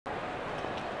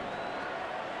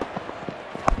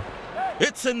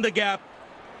It's in the gap.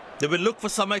 They will look for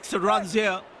some extra runs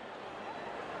here.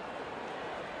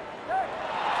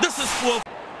 This is poor.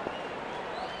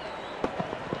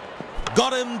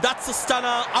 Got him. That's a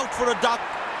stunner. Out for a duck.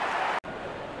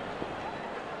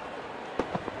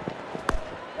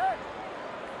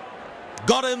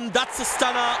 Got him. That's a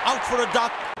stunner. Out for a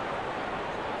duck.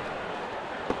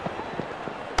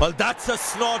 Well, that's a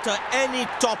slaughter. Any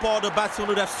top order batsman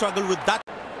would have struggled with that.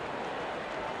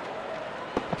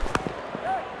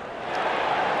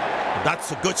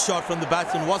 That's a good shot from the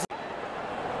batsman, wasn't it?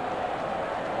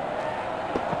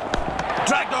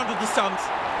 Dragged onto the stumps.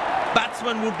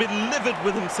 Batsman would be livid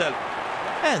with himself.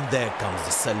 And there comes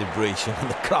the celebration in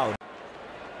the crowd.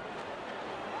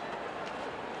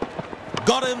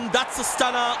 Got him. That's a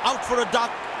stunner. Out for a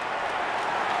duck.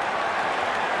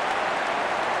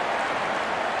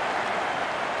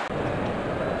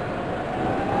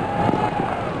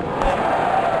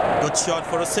 Good shot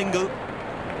for a single.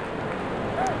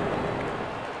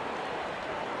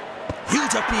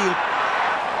 Huge appeal.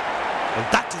 Well,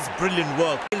 that is brilliant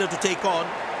work. To take on.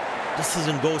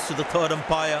 Decision goes to the third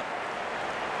umpire.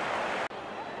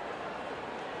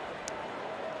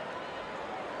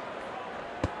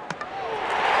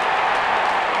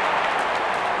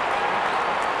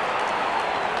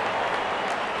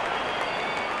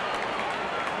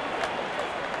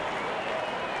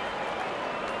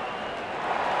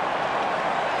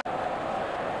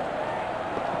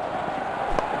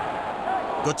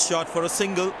 Good shot for a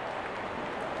single.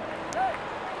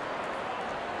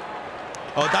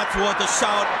 Oh, that's worth a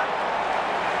shout.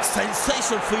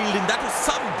 Sensational fielding. That was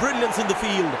some brilliance in the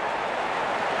field.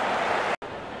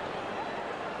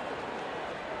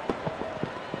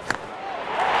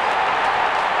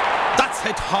 That's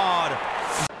hit hard.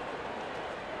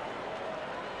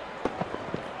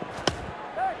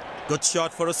 Good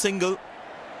shot for a single.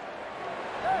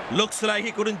 Looks like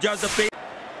he couldn't judge the pace.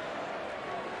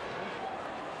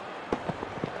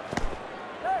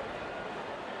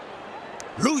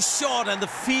 Loose shot and the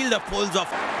fielder pulls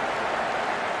off.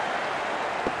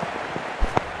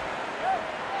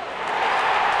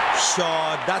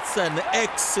 Shot. That's an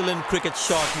excellent cricket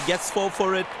shot. He gets 4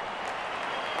 for it.